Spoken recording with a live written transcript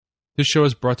This show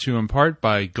is brought to you in part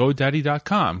by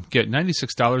GoDaddy.com. Get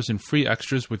 $96 in free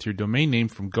extras with your domain name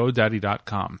from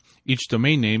GoDaddy.com. Each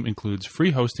domain name includes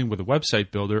free hosting with a website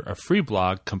builder, a free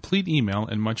blog, complete email,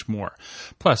 and much more.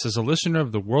 Plus, as a listener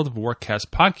of the World of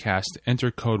Warcast podcast, enter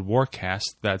code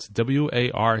WARCAST, that's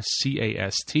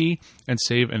WARCAST, and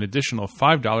save an additional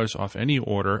 $5 off any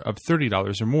order of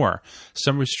 $30 or more.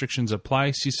 Some restrictions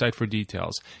apply. See site for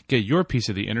details. Get your piece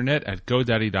of the internet at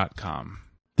GoDaddy.com.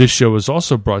 This show is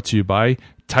also brought to you by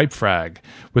Typefrag.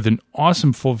 With an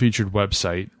awesome full-featured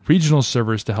website, regional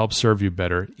servers to help serve you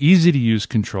better, easy-to-use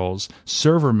controls,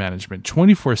 server management,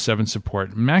 24/7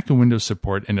 support, Mac and Windows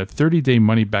support, and a 30-day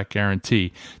money-back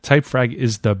guarantee, Typefrag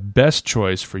is the best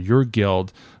choice for your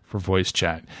guild for voice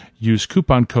chat. Use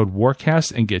coupon code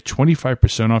WARCAST and get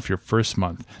 25% off your first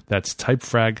month. That's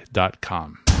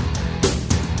typefrag.com.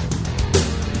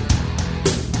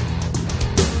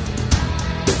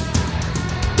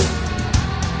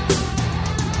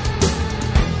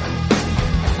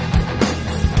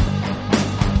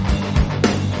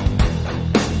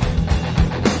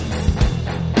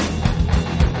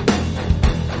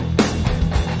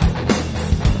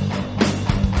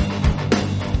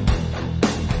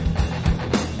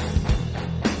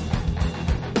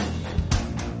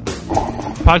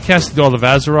 Podcast Guild of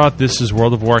Azeroth. This is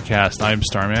World of Warcast. I am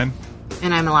Starman.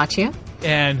 And I'm Alachia.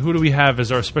 And who do we have as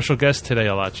our special guest today,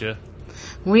 Alachia?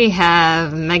 We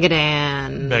have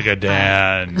Megadan.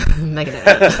 Megadan.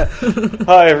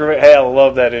 Hi, everybody. Hey, I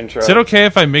love that intro. Is it okay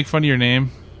if I make fun of your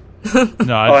name?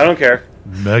 No, I don't care.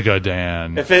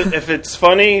 Megadan. If it's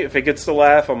funny, if it gets to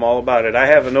laugh, I'm all about it. I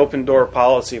have an open door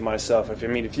policy myself. If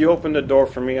you open the door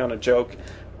for me on a joke,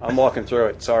 I'm walking through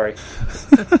it. Sorry.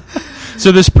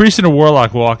 So this priest and a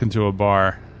warlock walk into a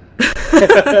bar.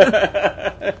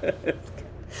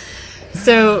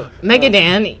 So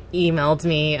Megadan emailed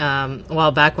me a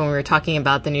while back when we were talking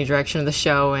about the new direction of the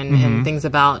show and things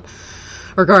about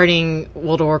regarding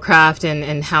World of Warcraft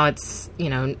and how it's,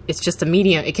 it's just a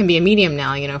medium. It can be a medium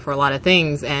now, for a lot of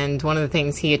things. And one of the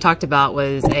things he had talked about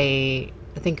was I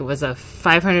think it was a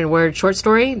 500-word short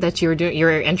story that you were doing. You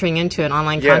were entering into an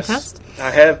online contest.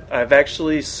 I've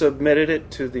actually submitted it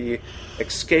to the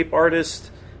Escape Artist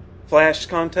Flash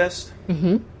contest.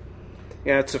 Mm-hmm.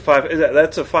 Yeah, that's a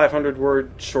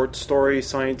 500-word short story,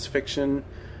 science fiction.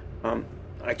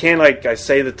 I can't I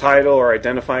say the title or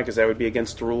identify because that would be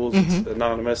against the rules. It's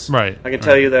anonymous. Right. I can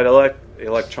tell you that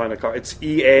Electronic Arts. It's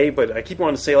EA, but I keep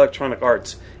wanting to say Electronic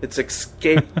Arts. It's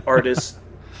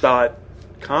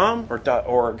escapeartist.com or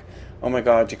 .org. Oh my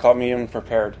God, you caught me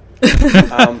unprepared.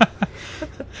 All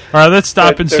right, let's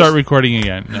stop and start recording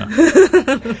again.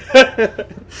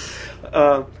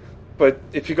 No. But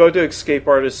if you go to Escape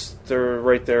Artists, they're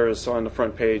right there. Is on the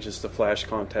front page is the Flash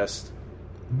contest.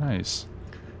 Nice.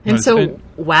 And so,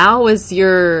 WoW was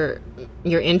your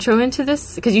intro into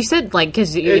this? Because you said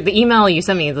the email you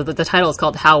sent me, the title is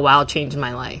called "How WoW Changed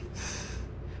My Life."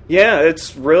 Yeah,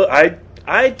 it's real. I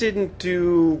didn't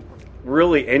do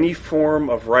really any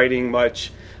form of writing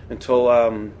much until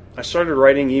I started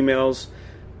writing emails,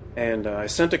 and I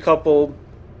sent a couple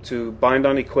to Bind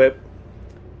on Equip.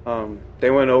 They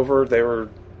went over. They were,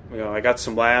 I got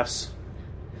some laughs,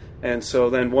 and so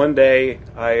then one day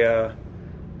I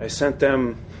sent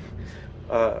them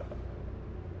the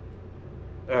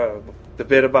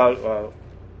bit about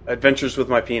adventures with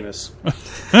my penis. Wait,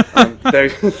 I'll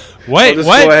just what?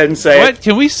 Go ahead and say what? it.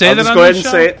 Can we say I'll that just on go ahead the and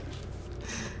show? say it.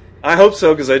 I hope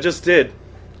so, because I just did.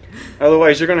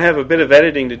 Otherwise, you're going to have a bit of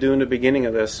editing to do in the beginning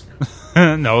of this.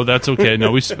 No, that's okay.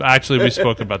 No, we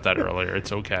spoke about that earlier.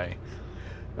 It's okay.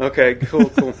 Okay,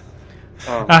 cool.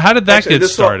 How did that get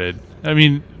started?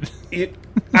 This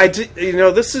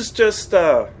is just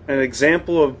an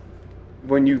example of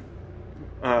when you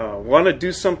want to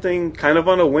do something kind of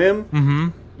on a whim. Mm-hmm.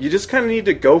 You just kind of need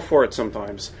to go for it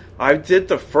sometimes. I did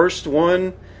the first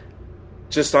one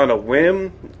just on a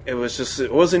whim. It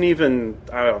wasn't even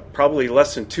probably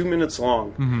less than 2 minutes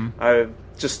long. Mm-hmm. I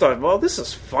just thought, well, this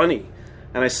is funny.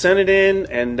 And I sent it in,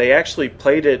 and they actually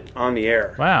played it on the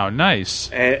air. Wow, nice.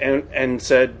 And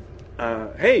said,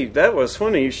 hey, that was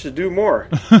funny. You should do more.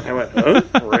 I went, huh?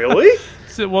 Really?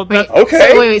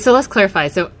 Okay. So let's clarify.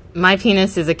 So my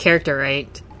penis is a character,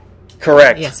 right?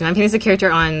 Correct. Yes, my penis is a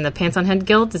character on the Pants on Head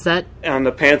Guild. Is that? On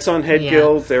the Pants on Head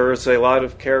Guild, there is a lot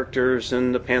of characters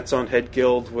in the Pants on Head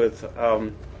Guild with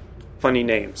funny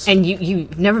names. And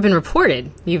you've never been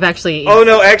reported. You've actually... Oh,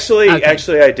 no, actually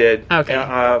I did. Okay.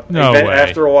 No way.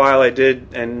 After a while I did,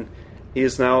 and he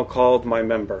is now called my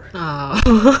member. Oh.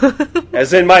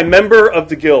 As in my member of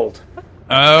the guild.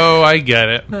 Oh, I get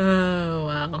it. Oh,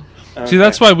 wow. Okay. See,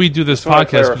 that's why we do this podcast,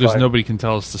 because clarify. nobody can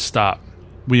tell us to stop.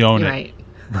 We own it. Right.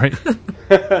 Right.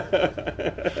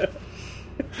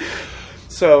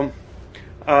 So,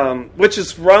 which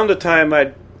is around the time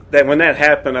that when that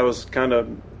happened, I was kind of,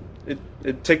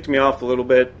 it ticked me off a little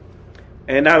bit.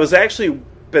 And I was actually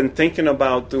been thinking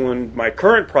about doing my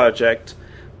current project,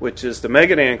 which is the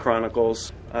Megadan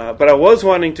Chronicles. But I was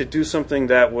wanting to do something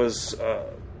that was, I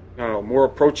don't know, more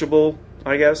approachable,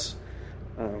 I guess.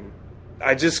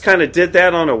 I just kind of did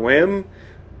that on a whim,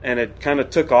 and it kind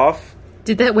of took off.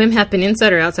 Did that whim happen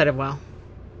inside or outside of WoW?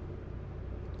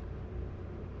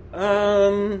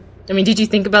 I mean, did you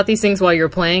think about these things while you were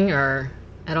playing, or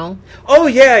at all? Oh,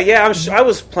 yeah. I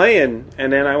was playing,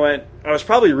 and then I was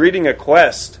probably reading a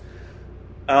quest,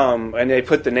 and they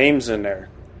put the names in there.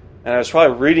 And I was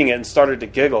probably reading it and started to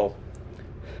giggle.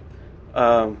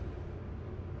 And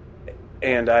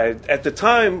at the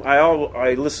time,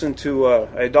 I listened to,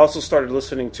 I'd also started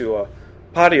listening to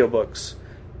audiobooks,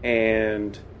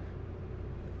 and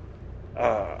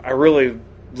I really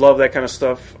love that kind of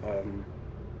stuff.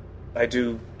 I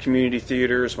do community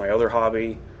theaters, my other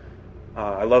hobby.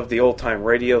 I love the old-time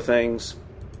radio things,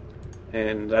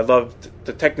 and I loved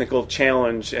the technical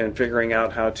challenge and figuring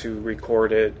out how to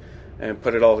record it and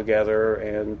put it all together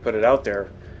and put it out there.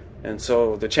 And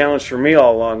so the challenge for me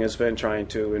all along has been trying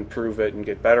to improve it and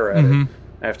get better at it.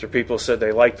 After people said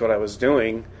they liked what I was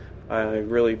doing, I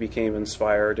really became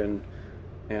inspired and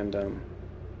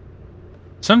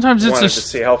sometimes it's wanted to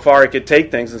see how far I could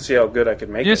take things and see how good I could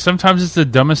make it. Yeah, sometimes it's the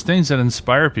dumbest things that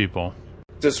inspire people.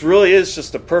 This really is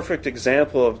just a perfect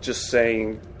example of just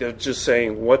saying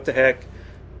what the heck,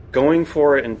 going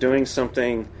for it and doing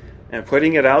something and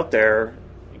putting it out there,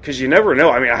 because you never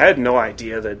know. I mean, I had no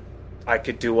idea that I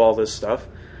could do all this stuff,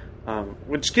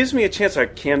 which gives me a chance.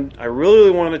 I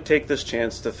really want to take this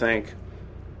chance to thank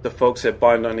the folks at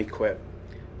Bind Unequip,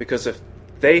 because if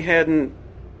they hadn't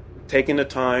taken the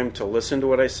time to listen to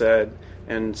what I said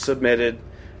and submitted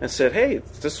and said, hey,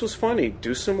 this was funny,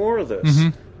 do some more of this,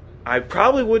 I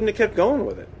probably wouldn't have kept going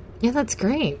with it. Yeah, that's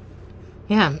great.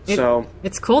 Yeah, so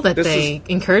it's cool that they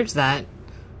encourage that.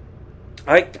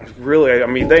 I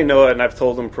mean, they know it, and I've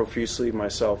told them profusely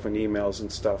myself in emails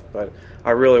and stuff, but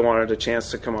I really wanted a chance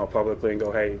to come out publicly and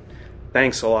go, hey,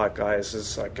 thanks a lot, guys.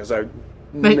 It's like, because I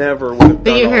never would have done.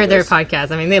 But you hear their this.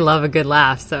 podcast. I mean, they love a good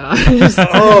laugh, so.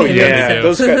 Oh, yeah.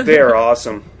 Those guys, they are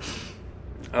awesome.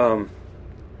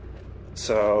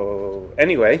 So,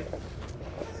 anyway,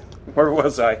 where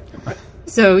was I?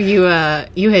 So you had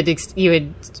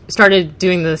started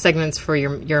doing the segments for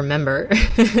your member,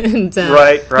 and,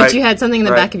 right. But you had something in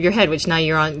the back of your head, which now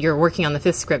you're working on the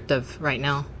 5th script of right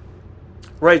now.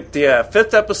 Right, the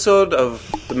 5th episode of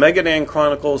the Megadan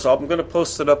Chronicles. I'm going to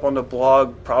post it up on the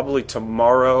blog probably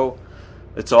tomorrow.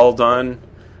 It's all done.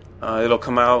 It'll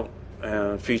come out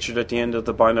and featured at the end of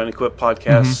the Bind Unequip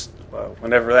podcast.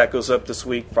 Whenever that goes up this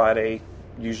week, Friday,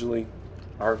 usually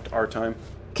our time.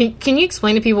 Can you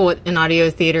explain to people what an audio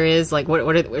theater is? Like,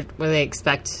 what do they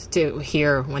expect to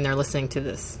hear when they're listening to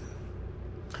this?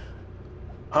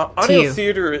 Audio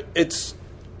theater, it's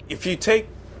if you take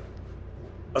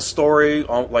a story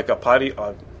like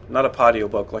not a patio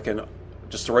book, like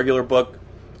just a regular book,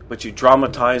 but you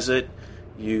dramatize it.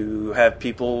 You have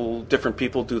different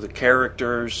people do the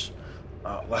characters.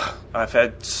 I've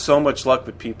had so much luck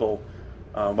with people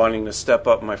wanting to step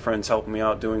up. My friends helping me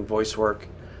out doing voice work.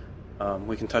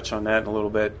 We can touch on that in a little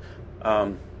bit.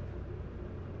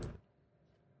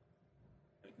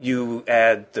 You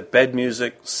add the bed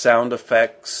music, sound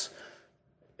effects.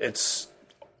 It's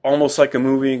almost like a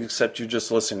movie, except you're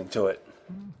just listening to it.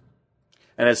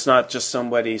 And it's not just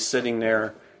somebody sitting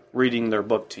there reading their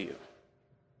book to you.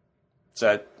 Does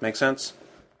that make sense?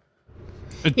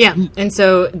 Yeah, and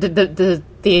so the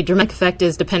dramatic effect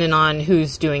is dependent on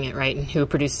who's doing it, right, and who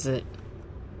produces it.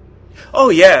 Oh,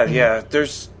 yeah.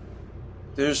 There's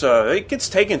it gets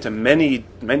taken to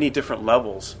many different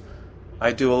levels.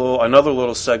 I do another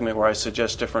little segment where I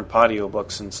suggest different patio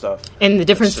books and stuff. And the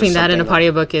difference between that and a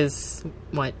patio book is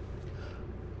what?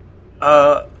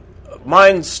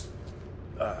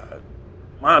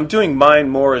 I'm doing mine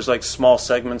more as like small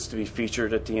segments to be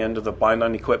featured at the end of the Bind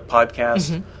Unequip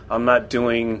podcast. I'm not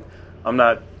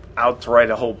out to write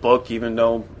a whole book, even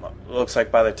though it looks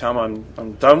like by the time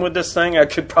I'm done with this thing, I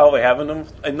could probably have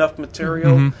enough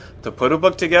material to put a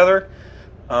book together.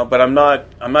 But I'm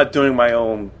not doing my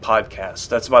own podcast.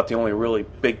 That's about the only really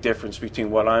big difference between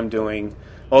what I'm doing.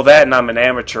 Well, that and I'm an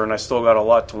amateur, and I still got a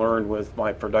lot to learn with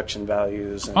my production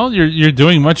values. And, you're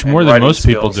doing much more than most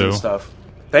people do. Stuff.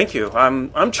 Thank you.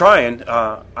 I'm trying.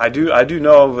 I do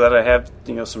know that I have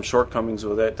some shortcomings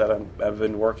with it that I've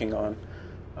been working on.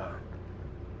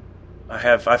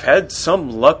 I've had some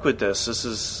luck with this. This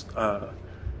is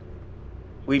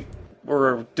we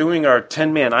were doing our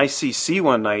 10-man ICC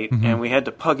one night, and we had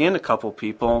to pug in a couple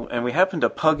people, and we happened to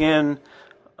pug in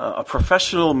a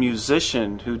professional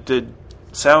musician who did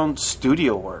sound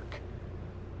studio work.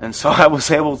 And so I was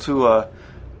able to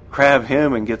grab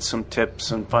him and get some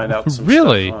tips and find out some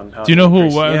really? stuff on how Do you know who it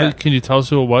increase- was? Yeah. Can you tell us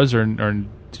who it was, or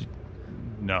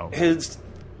no?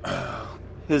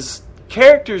 His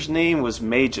character's name was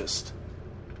Magist.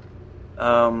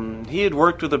 He had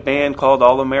worked with a band called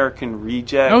All American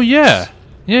Rejects. Oh yeah.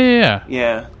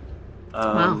 Yeah.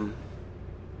 Wow.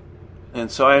 And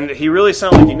so he really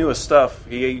sounded like he knew his stuff.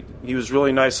 He was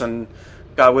really nice and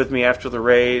got with me after the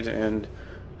raid and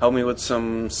helped me with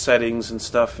some settings and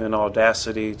stuff in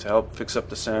Audacity to help fix up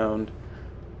the sound.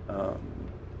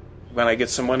 When I get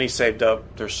some money saved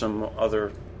up, there's some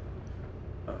other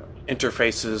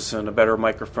interfaces and a better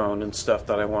microphone and stuff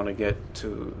that I want to get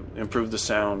to improve the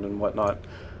sound and whatnot.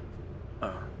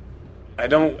 I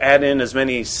don't add in as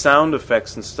many sound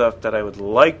effects and stuff that I would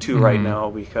like to right now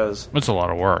because That's a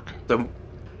lot of work.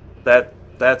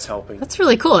 that's helping. That's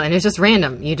really cool, and it's just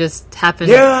random. You just happen.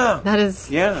 Yeah. That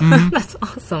is. Yeah. That's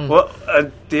awesome. Well,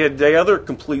 the other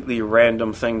completely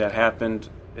random thing that happened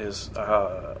is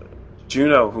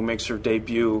Juno, who makes her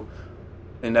debut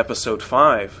in episode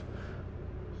 5,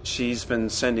 she's been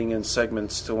sending in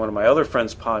segments to one of my other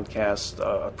friends' podcasts,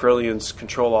 Aprillian's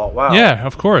Control Alt Wow. Yeah,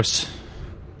 of course.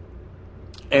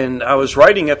 And I was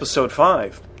writing episode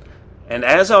 5, and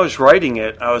as I was writing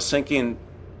it, I was thinking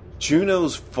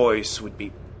Juno's voice would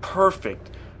be perfect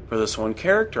for this one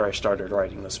character I started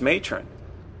writing, this matron.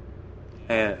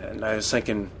 And I was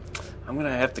thinking, I'm going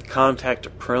to have to contact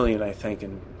Aprillian, I think,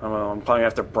 and I'm probably going to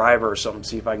have to bribe her or something,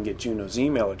 see if I can get Juno's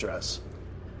email address.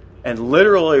 And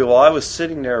literally, while I was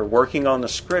sitting there working on the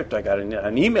script, I got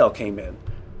an email came in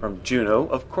from Juno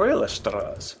of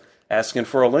Coilestras asking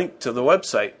for a link to the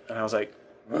website. And I was like,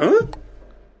 huh?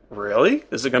 Really?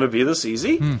 Is it going to be this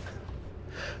easy?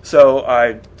 So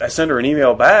I sent her an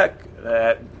email back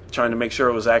trying to make sure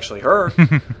it was actually her,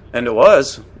 and it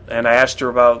was. And I asked her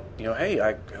about, hey,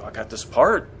 I got this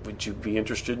part. Would you be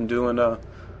interested in doing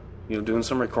doing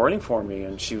some recording for me?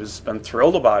 And she's been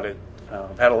thrilled about it.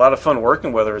 I've had a lot of fun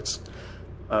working with her. It's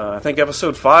I think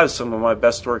episode 5 is some of my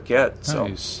best work yet. So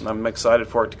Nice. I'm excited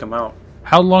for it to come out.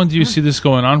 How long do you see this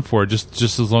going on for? Just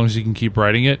as long as you can keep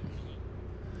writing it?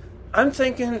 I'm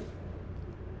thinking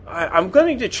I'm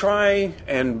going to try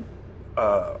and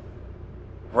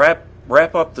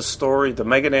wrap up the story, the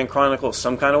Megadan Chronicles,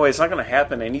 some kind of way. It's not going to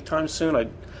happen anytime soon.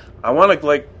 I want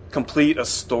to complete a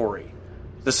story.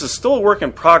 This is still a work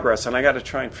in progress, and I got to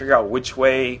try and figure out which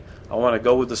way I want to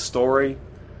go with the story.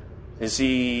 I've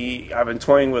been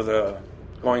toying with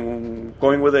going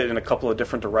with it in a couple of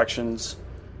different directions.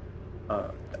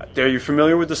 Are you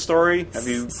familiar with the story? Have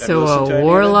you listened to any a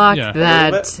warlock Yeah.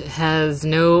 that has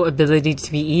no ability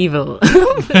to be evil.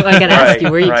 I gotta ask you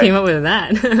where you came up with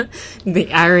that.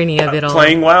 The irony of it all.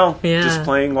 Playing WoW. Yeah. Just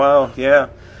playing WoW, yeah.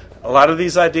 A lot of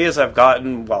these ideas I've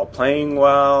gotten while playing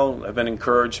WoW. I've been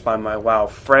encouraged by my WoW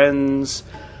friends.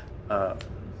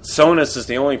 Sonus is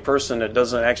the only person that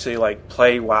doesn't actually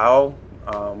play WoW,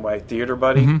 my theater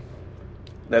buddy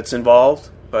that's involved.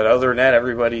 But other than that,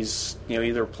 everybody's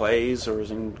either plays or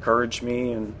has encouraged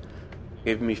me and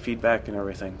giving me feedback and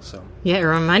everything. So Yeah, it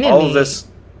reminded all me of this.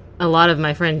 a lot of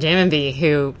my friend Jammonby,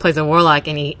 who plays a warlock,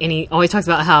 and he always talks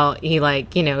about how he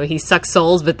he sucks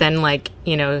souls, but then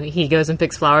he goes and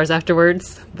picks flowers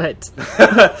afterwards. But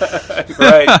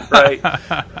right.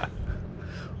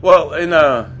 Well,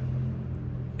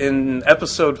 in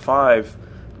episode 5,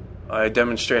 I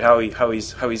demonstrate how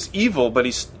he's evil, but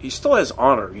he still has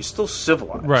honor. He's still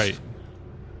civilized. Right.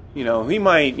 He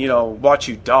might watch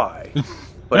you die,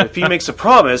 but if he makes a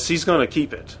promise, he's going to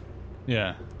keep it.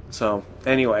 Yeah. So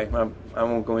anyway, I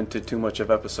won't go into too much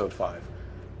of episode 5.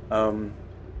 Oh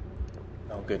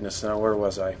goodness! Now where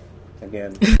was I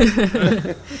again?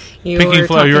 you Picking were flowers.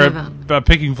 talking You're about...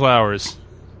 picking flowers.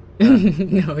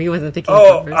 No, he wasn't picking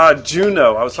flowers.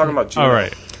 Juno. I was talking about Juno. All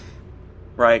right.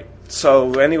 Right.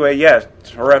 So anyway, yeah,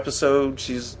 her episode.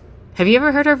 She's Have you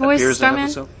ever heard her voice, appears in Starman?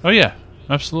 episode. Oh yeah,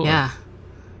 absolutely.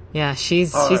 Yeah,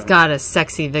 she's right. got a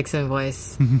sexy vixen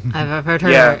voice. I've heard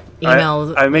her Yeah,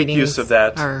 email I make readings use of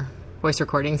that. or voice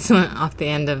recordings off the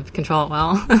end of Control It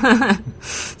Well.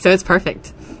 So it's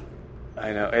perfect.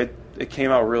 I know it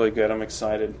came out really good. I'm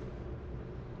excited.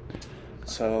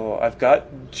 So I've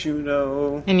got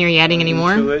Juno. And you're adding any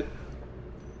more? into it.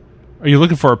 Are you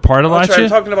looking for a part of I'm Latcha?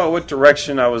 talking about what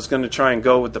direction I was going to try and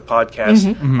go with the podcast.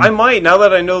 Mm-hmm. I might, now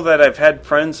that I know that I've had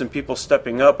friends and people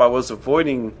stepping up, I was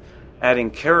avoiding adding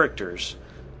characters.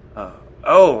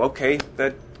 Okay,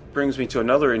 that brings me to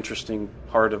another interesting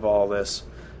part of all this.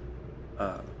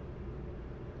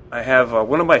 I have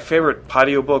one of my favorite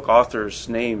audiobook authors'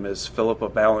 name is Philippa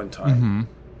Ballantyne. Mm-hmm.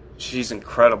 She's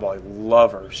incredible. I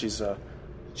love her. She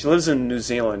lives in New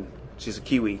Zealand. She's a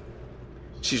Kiwi.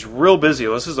 She's real busy.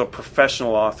 This is a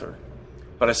professional author.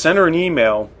 But I sent her an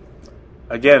email.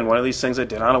 Again, one of these things I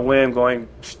did on a whim, going,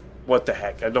 what the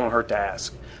heck? It don't hurt to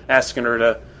ask. Asking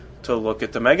her to look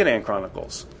at the Megadan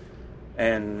Chronicles.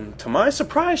 And to my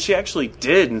surprise, she actually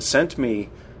did and sent me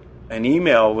an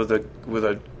email with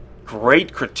a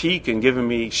great critique and giving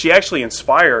me... She actually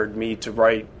inspired me to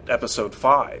write episode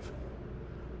 5.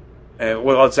 And,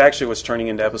 well, it's actually what's turning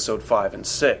into episode 5 and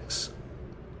 6.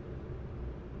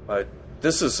 But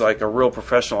this is like a real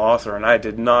professional author, and I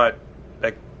did not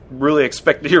really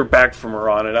expect to hear back from her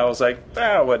on it. I was like,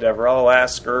 whatever, I'll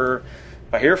ask her.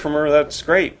 If I hear from her, that's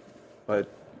great. But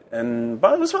it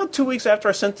was about 2 weeks after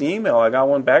I sent the email, I got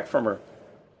one back from her.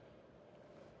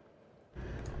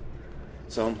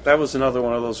 So that was another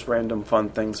one of those random fun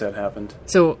things that happened.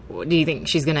 So what do you think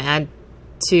she's going to add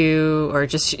to, or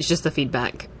just the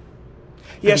feedback?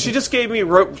 Yeah, she just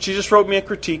wrote me a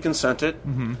critique and sent it.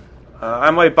 Mm-hmm.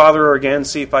 I might bother her again,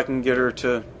 see if I can get her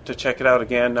to check it out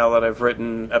again now that I've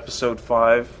written episode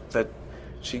 5 that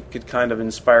she could kind of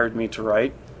inspired me to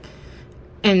write.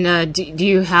 And do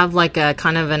you have like a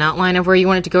kind of an outline of where you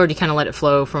want it to go, or do you kind of let it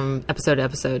flow from episode to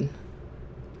episode?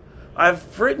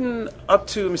 I've written up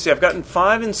to, let me see, I've gotten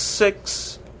 5 and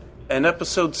 6 and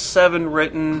episode 7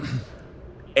 written.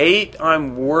 8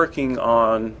 I'm working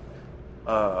on.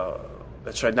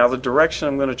 That's right. Now the direction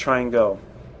I'm going to try and go.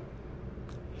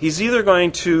 He's either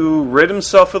going to rid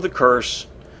himself of the curse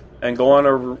and go on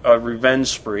a revenge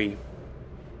spree.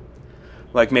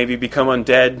 Like maybe become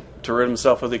undead to rid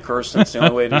himself of the curse, and it's the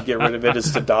only way to get rid of it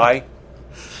is to die.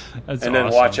 That's and then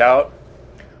awesome. watch out.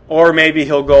 Or maybe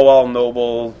he'll go all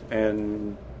noble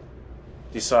and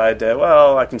decide that,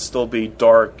 well, I can still be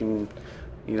dark and,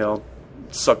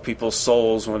 suck people's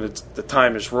souls when the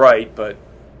time is right, but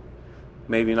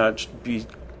maybe not be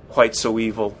quite so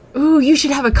evil. Ooh, you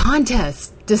should have a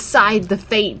contest. Decide the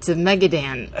fate of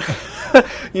Megadan.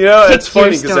 It's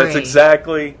funny because that's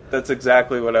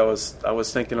exactly what I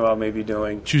was thinking about maybe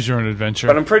doing. Choose your own adventure.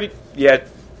 But I'm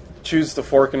choose the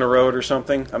fork in the road or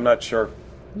something. I'm not sure.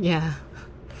 Yeah.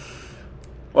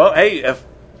 Well, hey,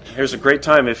 here's a great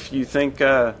time. If you think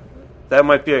that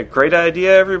might be a great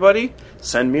idea, everybody,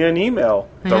 send me an email.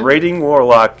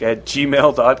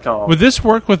 theratingwarlock@gmail.com. Would this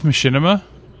work with Machinima?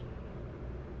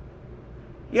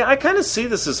 Yeah, I kind of see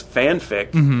this as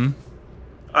fanfic. Mm-hmm.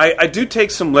 I do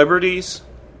take some liberties.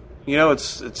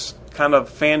 It's kind of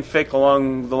fanfic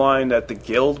along the line that the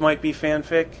Guild might be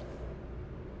fanfic.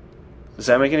 Does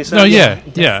that make any sense? No, yeah.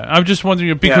 I'm just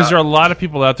wondering, because there are a lot of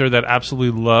people out there that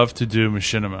absolutely love to do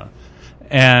Machinima.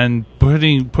 And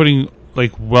putting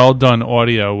like well-done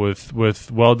audio with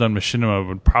well-done Machinima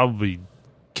would probably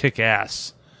kick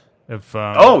ass if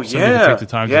somebody could take the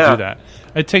time to do that.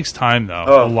 It takes time,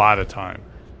 though. A lot of time.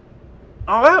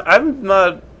 I'm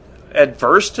not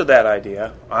adverse to that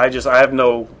idea. I have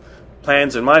no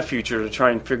plans in my future to try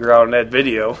and figure out an ed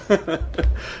video.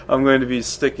 I'm going to be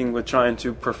sticking with trying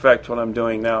to perfect what I'm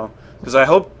doing now, because I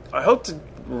hope to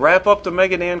wrap up the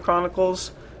Megadan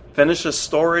Chronicles, finish a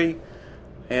story,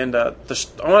 and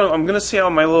I'm going to see how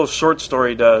my little short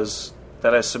story does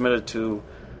that I submitted to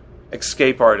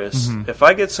Escape Artists. Mm-hmm. If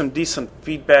I get some decent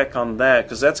feedback on that,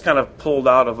 because that's kind of pulled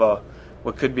out of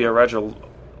what could be a larger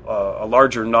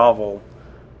novel.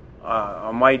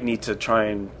 I might need to try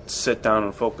and sit down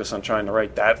and focus on trying to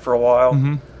write that for a while.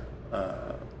 Mm-hmm.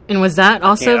 And was that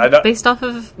also based off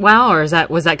of WoW, or was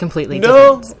that completely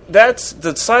different? No, that's the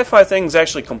sci-fi thing is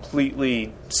actually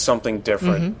completely something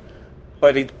different. Mm-hmm.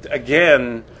 But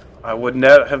again, I would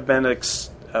not have been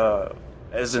as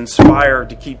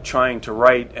inspired to keep trying to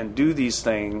write and do these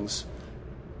things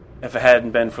if it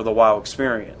hadn't been for the WoW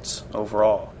experience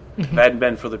overall. Mm-hmm. If it hadn't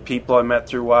been for the people I met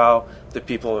through WoW, the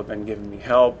people who have been giving me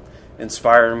help,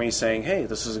 inspiring me, saying, hey,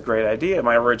 this is a great idea.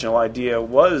 My original idea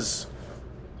was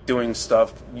doing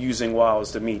stuff using WoW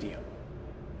as the medium.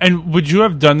 And would you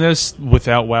have done this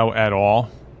without WoW at all?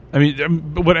 I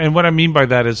mean, what I mean by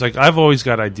that is, like, I've always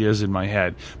got ideas in my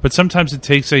head, but sometimes it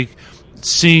takes, like,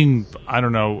 seeing, I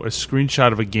don't know, a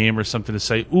screenshot of a game or something to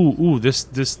say, ooh,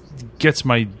 this gets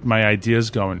my ideas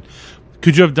going.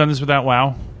 Could you have done this without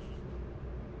WoW?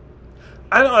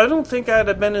 I don't think I'd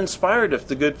have been inspired if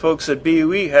the good folks at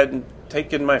BOE hadn't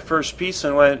taken my first piece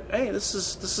and went, hey, this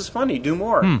is funny, do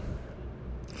more.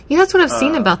 Yeah, that's what I've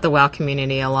seen about the WoW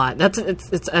community a lot.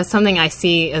 It's something I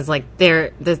see as like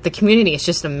the community is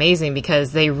just amazing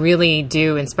because they really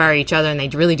do inspire each other and they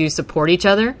really do support each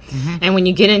other. Mm-hmm. And when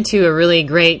you get into a really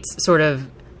great sort of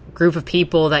group of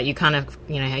people that you kind of,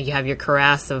 you have your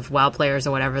caress of WoW players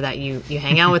or whatever that you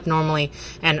hang out with normally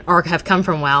and or have come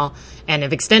from WoW and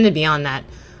have extended beyond that.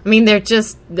 I mean, they're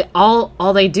just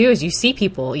all they do is you see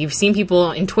people. You've seen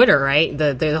people in Twitter, right?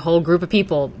 The whole group of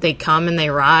people. They come and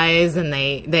they rise, and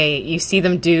you see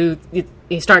them do.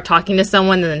 You start talking to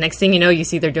someone, and the next thing you know, you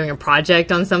see they're doing a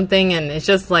project on something, and it's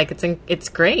just like it's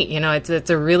great. It's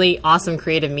a really awesome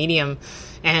creative medium,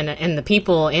 and the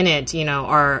people in it,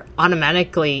 are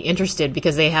automatically interested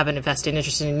because they have an invested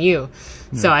interest in you.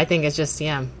 So I think it's just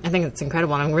I think it's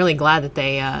incredible, and I'm really glad that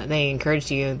they encouraged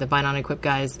you, the Buy Not Equip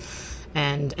guys.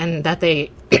 And that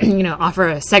they, offer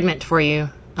a segment for you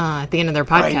at the end of their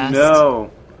podcast. I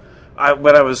know.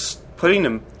 When I was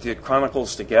putting the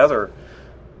chronicles together,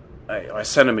 I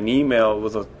sent them an email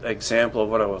with an example of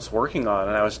what I was working on,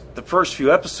 and the first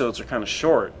few episodes are kind of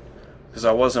short because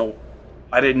I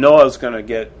didn't know I was going to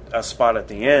get a spot at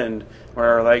the end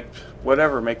where like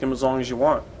whatever, make them as long as you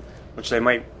want, which they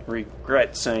might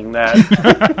regret saying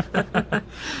that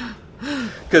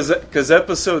because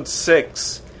episode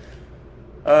 6.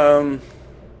 I'm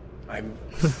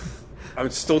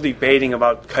still debating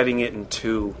about cutting it in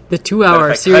 2. The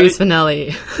 2-hour series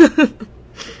finale.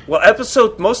 Well,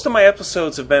 most of my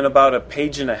episodes have been about a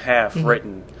page and a half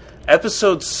written.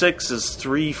 Episode 6 is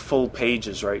 3 full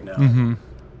pages right now.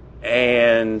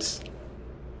 And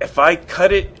if I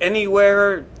cut it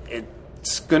anywhere,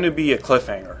 it's going to be a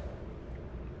cliffhanger.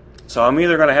 So I'm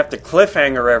either going to have to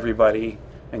cliffhanger everybody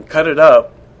and cut it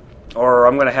up, or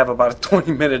I'm going to have about a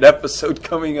 20-minute episode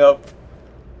coming up.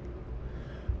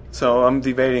 So I'm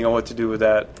debating on what to do with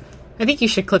that. I think you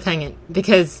should cliffhang it,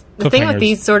 because the thing with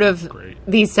these sort of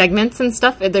these segments and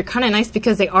stuff, they're kind of nice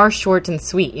because they are short and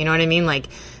sweet. You know what I mean? Like,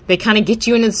 they kind of get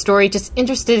you into the story, just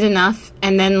interested enough,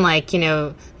 and then like,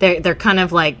 they're kind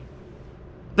of like,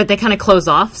 but they kind of close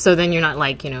off. So then you're not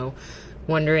like,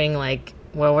 wondering like,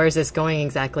 well, where's this going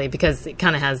exactly? Because it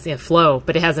kind of has a flow,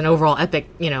 but it has an overall epic,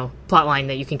 plot line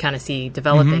that you can kind of see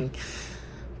developing.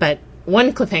 But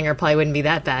one cliffhanger probably wouldn't be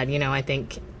that bad, I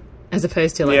think, as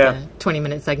opposed to like a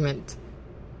 20-minute segment.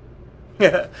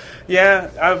 Yeah,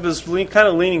 I was kind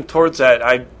of leaning towards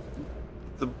that.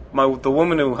 The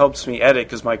woman who helps me edit,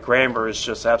 because my grammar is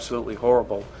just absolutely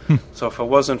horrible. So if it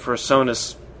wasn't for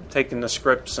Sonus taking the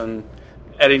scripts and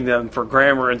editing them for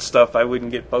grammar and stuff, I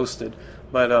wouldn't get posted.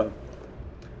 But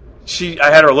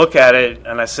I had her look at it,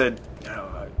 and I said,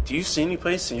 "Do you see any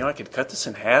place I could cut this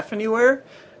in half anywhere?"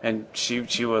 And she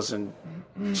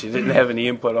didn't have any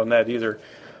input on that either.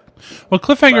 Well,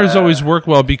 cliffhangers always work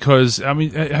well because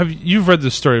you've read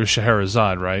the story of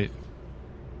Scheherazade, right?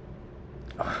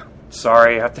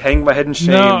 Sorry, I have to hang my head in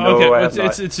shame. No, okay.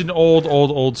 It's an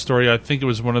old story. I think it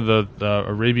was one of the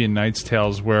Arabian Nights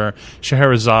tales where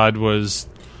Scheherazade was,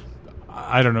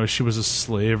 I don't know, she was a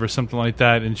slave or something like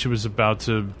that, and she was about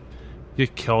to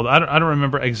get killed. I don't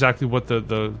remember exactly what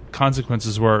the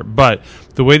consequences were, but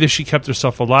the way that she kept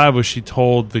herself alive was she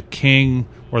told the king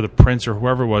or the prince or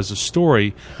whoever it was a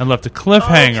story and left a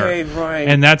cliffhanger. Okay, right.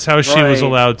 And that's how she was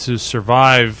allowed to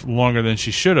survive longer than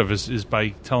she should have, is by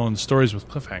telling stories with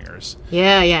cliffhangers.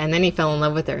 Yeah, and then he fell in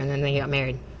love with her, and then they got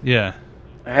married. Yeah.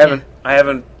 I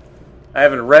haven't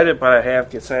read it, but I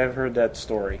have heard that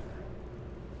story.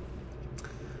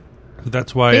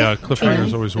 That's why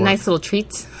cliffhangers always work. Nice little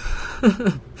treats.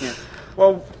 Yeah.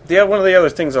 Well, one of the other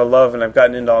things I love, and I've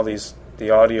gotten into all the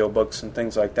audio books and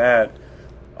things like that,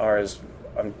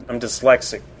 I'm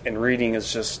dyslexic, and reading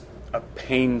is just a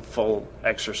painful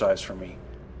exercise for me.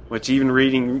 Which even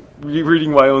reading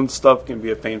my own stuff can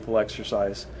be a painful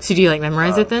exercise. So do you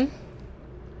memorize it then?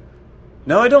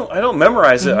 No, I don't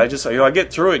memorize it. I just I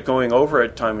get through it going over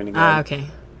it time and again. Okay.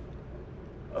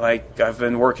 Like I've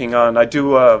been working on. I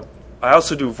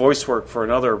also do voice work for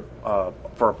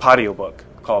for a patio book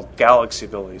called Galaxy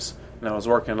Abilities, and I was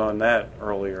working on that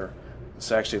earlier.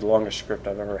 It's actually the longest script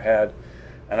I've ever had,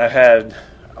 and I've had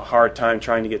a hard time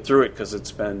trying to get through it because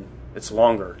it's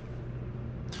longer.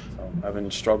 So I've been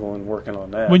struggling working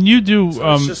on that. When you do,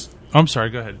 I'm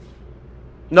sorry. Go ahead.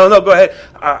 No, go ahead.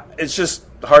 It's just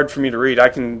hard for me to read. I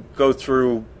can go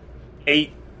through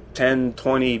 8, 10,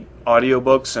 20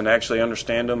 audiobooks and actually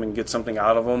understand them and get something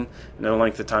out of them, and the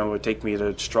length of time it would take me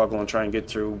to struggle and try and get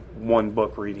through one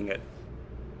book reading it.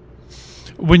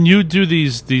 When you do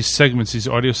these segments, these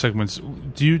audio segments,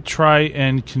 do you try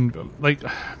and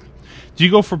do you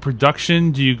go for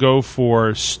production? Do you go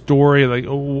for story?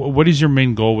 What is your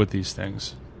main goal with these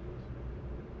things?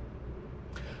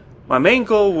 My main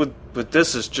goal with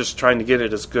this is just trying to get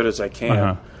it as good as I can.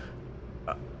 Uh-huh.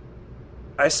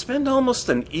 I spend almost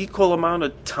an equal amount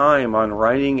of time on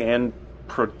writing and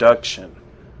production.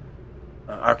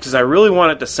 because I really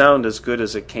want it to sound as good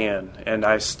as it can, and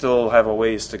I still have a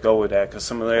ways to go with that, because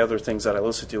some of the other things that I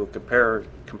listen to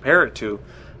compare it to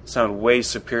sound way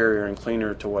superior and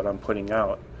cleaner to what I'm putting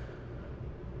out.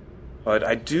 But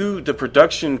the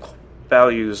production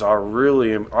values are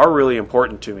really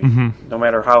important to me, no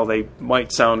matter how they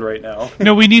might sound right now.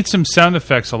 No, we need some sound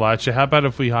effects, Elijah. How about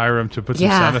if we hire him to put some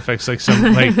sound effects, like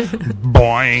some like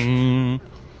boing?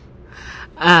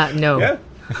 No. Yeah.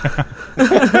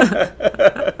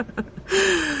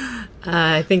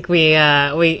 I think we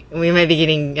may be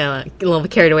getting a little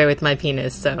bit carried away with my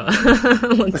penis, so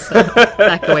let's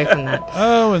back away from that.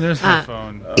 Oh, and there's my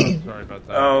phone. Sorry about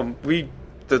that.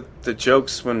 The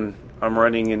jokes when I'm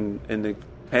running in the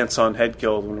Pants on Head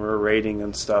Guild when we're raiding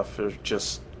and stuff are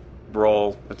just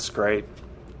roll. It's great.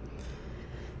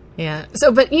 Yeah.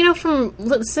 So, but from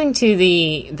listening to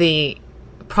the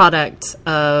product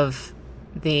of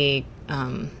the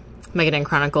Megaden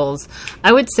Chronicles,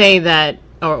 I would say that,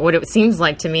 or what it seems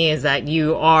like to me, is that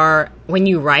when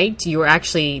you write, you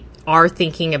actually are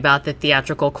thinking about the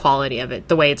theatrical quality of it,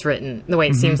 the way it's written, the way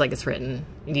it seems like it's written.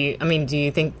 Do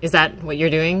you think, is that what you're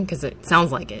doing? Because it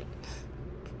sounds like it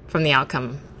from the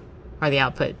outcome or the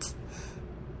output.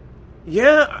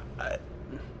 Yeah,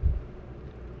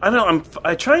 I don't know.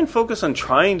 I try and focus on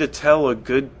trying to tell a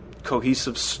good,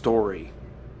 cohesive story.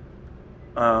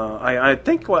 I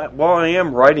think while I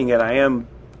am writing it, I am,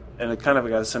 in a kind of,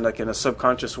 in a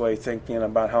subconscious way, thinking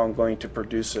about how I'm going to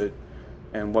produce it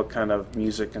and what kind of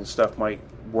music and stuff might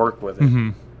work with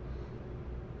it.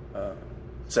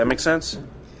 Does that make sense?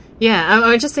 Yeah, I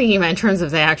was just thinking about in terms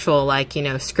of the actual,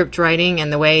 script writing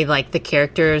and the way, the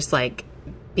characters,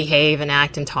 behave and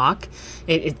act and talk.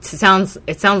 It sounds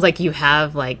like you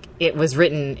have, it was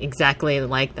written exactly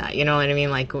like that. You know what I mean?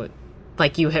 Like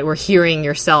you were hearing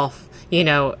yourself,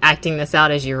 acting this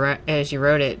out as you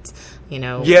wrote it.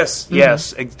 Yes,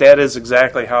 yes, that is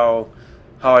exactly how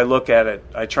I look at it.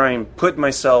 I try and put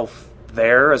myself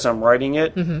there as I'm writing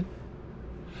it.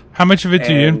 How much of it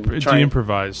do you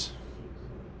improvise?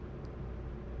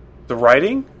 The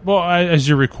writing? Well, as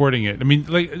you're recording it. I mean,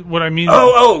 what I mean...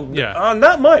 Yeah.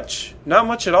 Not much. Not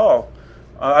much at all.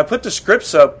 I put the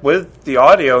scripts up with the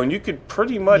audio, and you could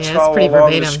pretty much follow along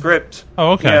verbatim. The script.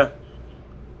 Oh, okay.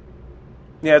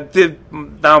 Yeah.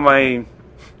 Now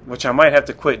which I might have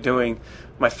to quit doing,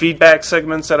 my feedback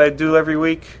segments that I do every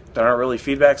week, that aren't really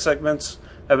feedback segments,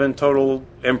 have been total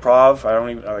improv. I don't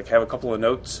even have a couple of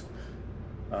notes.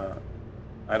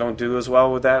 I don't do as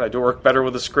well with that. I do work better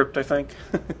with a script, I think.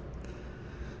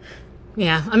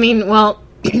 Yeah, I mean, well,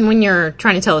 when you're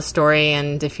trying to tell a story,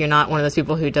 and if you're not one of those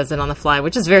people who does it on the fly,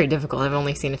 which is very difficult, I've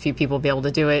only seen a few people be able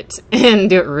to do it and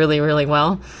do it really, really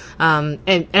well.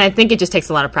 And I think it just takes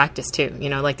a lot of practice too.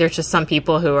 There's just some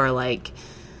people who are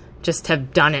just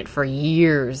have done it for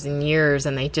years and years,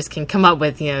 and they just can come up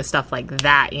with stuff like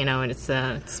that. And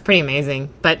it's pretty amazing.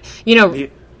 But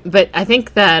But I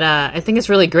think that I think it's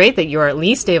really great that you're at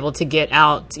least able to get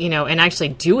out, and actually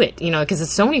do it, because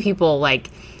there's so many people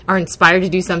are inspired to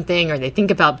do something, or they think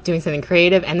about doing something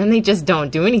creative, and then they just don't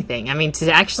do anything. I mean,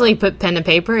 to actually put pen to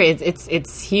paper,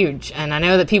 it's huge. And I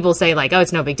know that people say oh,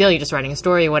 it's no big deal, you're just writing a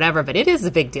story or whatever, but it is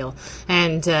a big deal.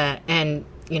 And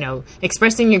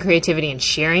expressing your creativity and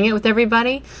sharing it with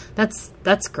everybody, that's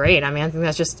great. I mean, I think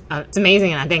that's just it's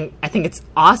amazing, and I think it's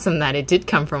awesome that it did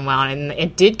come from WoW, and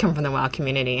it did come from the WoW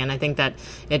community, and I think that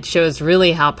it shows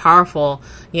really how powerful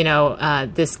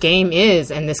this game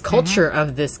is, and this culture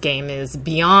of this game is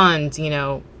beyond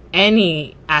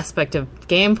any aspect of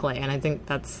gameplay, and I think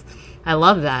I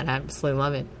love that. I absolutely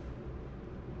love it.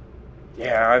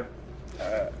 Yeah,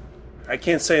 I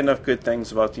can't say enough good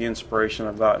things about the inspiration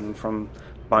I've gotten from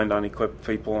Bind on Equipped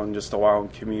people and just the WoW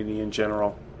community in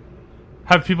general.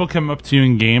 Have people come up to you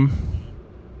in game?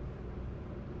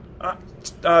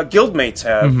 Guildmates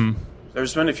have.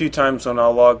 There's been a few times when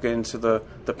I'll log into the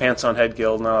Pants on Head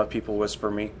Guild, and I'll have people whisper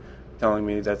me, telling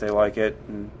me that they like it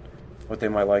and what they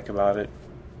might like about it.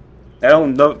 I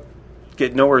don't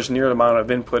get nowhere near the amount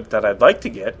of input that I'd like to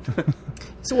get.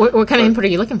 So what kind of input are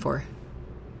you looking for?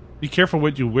 Be careful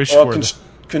what you wish for.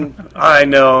 I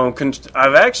know.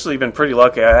 I've actually been pretty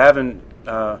lucky. I've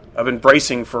been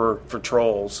bracing for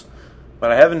trolls,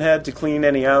 but I haven't had to clean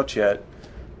any out yet.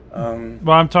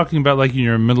 Well, I'm talking about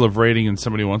you're in the middle of raiding and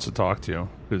somebody wants to talk to you,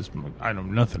 because I know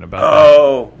nothing about that.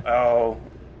 Oh,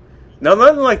 no,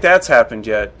 nothing like that's happened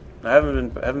yet. I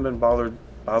haven't been bothered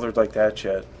like that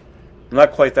yet. I'm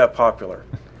not quite that popular.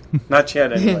 Not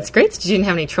yet, anyway. It's great that you didn't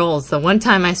have any trolls. The one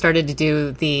time I started to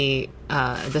do the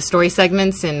story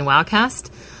segments in WoWcast,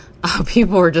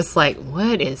 people were just like,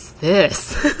 "What is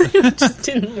this?" I just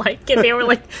didn't like it. They were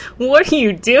like, "What are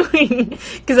you doing?"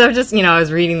 Because I was just, I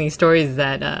was reading these stories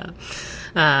that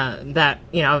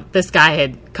this guy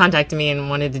had contacted me and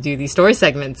wanted to do these story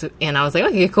segments, and I was like,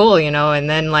 "Okay, cool," and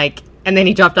then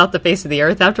he dropped off the face of the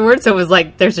earth afterwards. So it was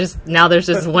like there's just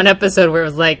one episode where it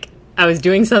was like I was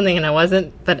doing something and I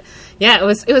wasn't, but. Yeah, it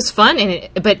was fun,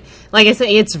 but like I said,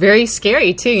 it's very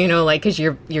scary too. Because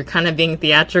you're kind of being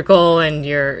theatrical and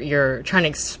you're trying to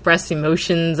express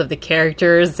emotions of the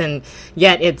characters, and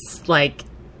yet it's like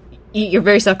you're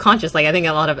very self-conscious. Like I think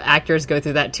a lot of actors go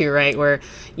through that too, right? Where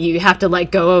you have to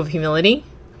let go of humility.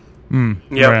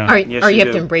 Yeah, or you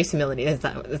have to embrace humility. Is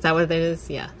that what it is?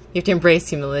 Yeah, you have to embrace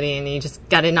humility, and you just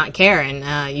got to not care,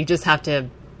 and you just have to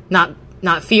not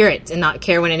fear it and not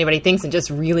care what anybody thinks and just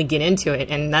really get into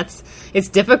it. And it's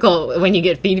difficult when you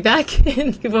get feedback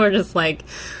and people are just like,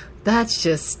 that's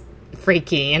just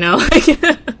freaky,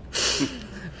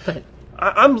 But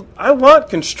I want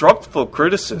constructive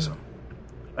criticism.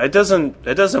 It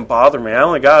doesn't bother me. I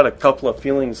only got a couple of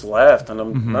feelings left, and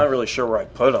I'm not really sure where I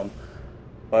put them.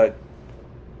 But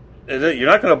you're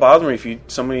not going to bother me if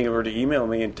somebody were to email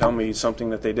me and tell me something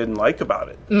that they didn't like about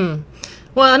it.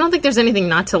 Well, I don't think there's anything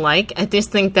not to like. I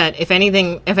just think that if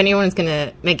anyone's going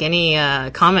to make any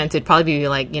comments, it'd probably be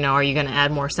like, are you going to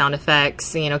add more sound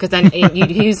effects? Because then you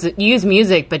use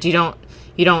music, but you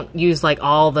don't use like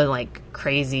all the like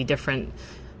crazy different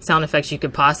sound effects you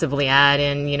could possibly add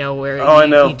in. Where I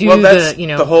know. You do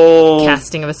the whole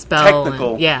casting of a spell.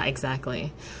 Technical. Yeah,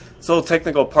 exactly. It's the whole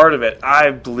technical part of it.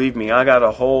 Believe me, I got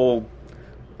a whole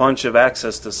bunch of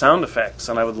access to sound effects,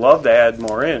 and I would love to add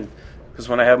more in. Because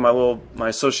when I have my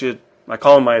associate, I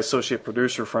call him my associate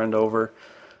producer friend over,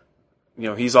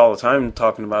 he's all the time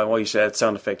talking about, well, you should add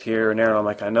sound effect here and there. And I'm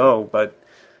like, I know, but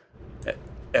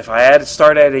if I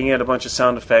start adding in a bunch of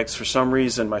sound effects, for some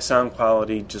reason my sound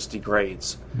quality just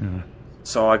degrades.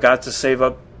 So I got to save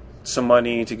up some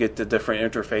money to get the different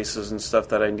interfaces and stuff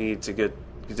that I need to get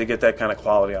that kind of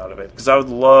quality out of it. Because I would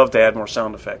love to add more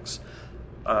sound effects.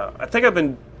 I think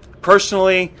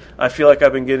I feel like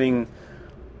I've been getting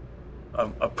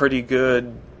a pretty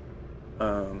good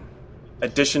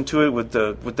addition to it with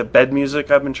the bed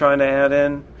music I've been trying to add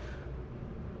in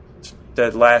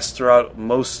that lasts throughout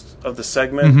most of the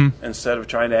segment instead of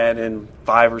trying to add in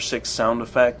 5 or 6 sound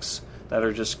effects that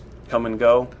are just come and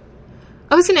go.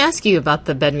 I was going to ask you about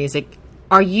the bed music.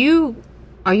 Are you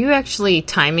actually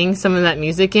timing some of that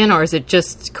music in, or is it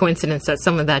just coincidence that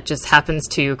some of that just happens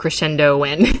to crescendo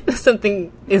when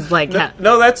something is like...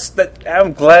 No,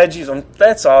 I'm glad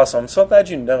that's awesome. I'm so glad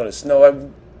you noticed.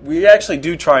 No, we actually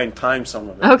do try and time some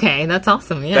of it. Okay, that's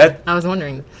awesome. Yeah, I was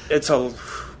wondering. It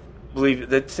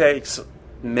takes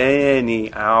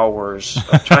many hours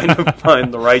of trying to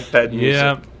find the right bed music.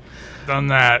 Yeah, done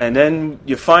that. And then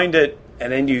you find it,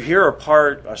 and then you hear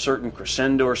a certain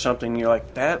crescendo or something, and you're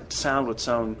like, that's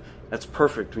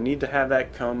perfect. We need to have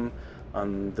that come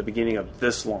on the beginning of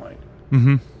this line.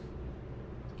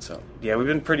 So, yeah, we've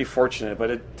been pretty fortunate, but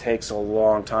it takes a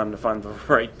long time to find the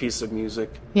right piece of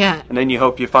music. Yeah. And then you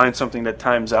hope you find something that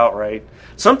times out right.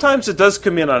 Sometimes it does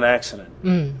come in on accident.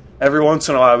 Every once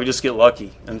in a while, we just get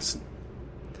lucky, and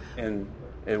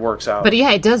it works out. But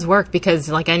yeah, it does work because,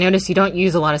 like, I noticed you don't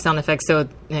use a lot of sound effects, so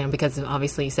because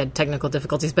obviously you said technical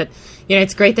difficulties. But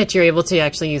it's great that you're able to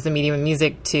actually use the medium of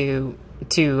music to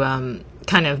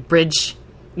kind of bridge,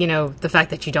 the fact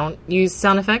that you don't use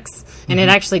sound effects, and it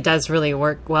actually does really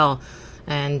work well.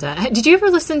 And did you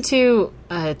ever listen to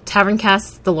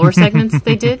Taverncast, the lore segments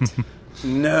they did?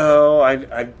 No,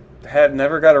 I had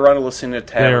never got around to listening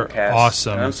to Taverncast. They're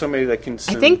awesome. And I'm somebody that can.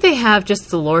 I think they have just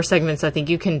the lore segments. I think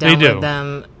you can download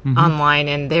them online,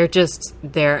 and they're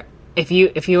if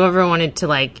you ever wanted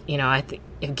to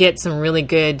get some really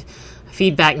good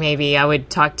feedback, maybe I would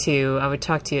talk to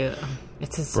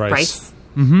it's his Bryce.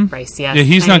 Bryce, yeah. Yeah,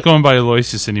 he's not going by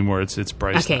Aloysius anymore. It's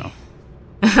Bryce now.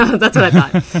 That's what I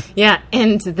thought. Yeah,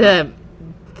 and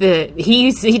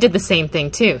he did the same thing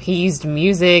too. He used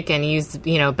music and he used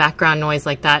background noise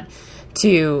like that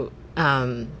to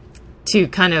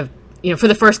kind of for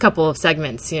the first couple of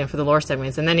segments, for the lore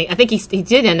segments, and then I think he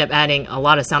did end up adding a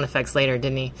lot of sound effects later,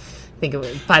 didn't he? I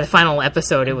think by the final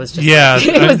episode, it was just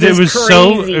it was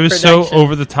so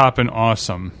over the top and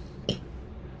awesome.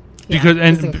 Because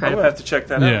I'm gonna have to check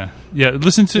that out. Yeah.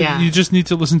 You just need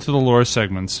to listen to the lore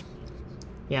segments.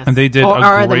 Yes. And they did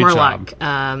a great job.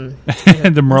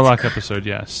 The Murloc episode,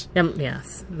 yes.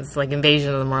 Yes. It's like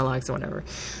Invasion of the Murlocs or whatever.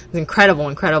 It's an incredible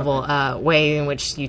way in which you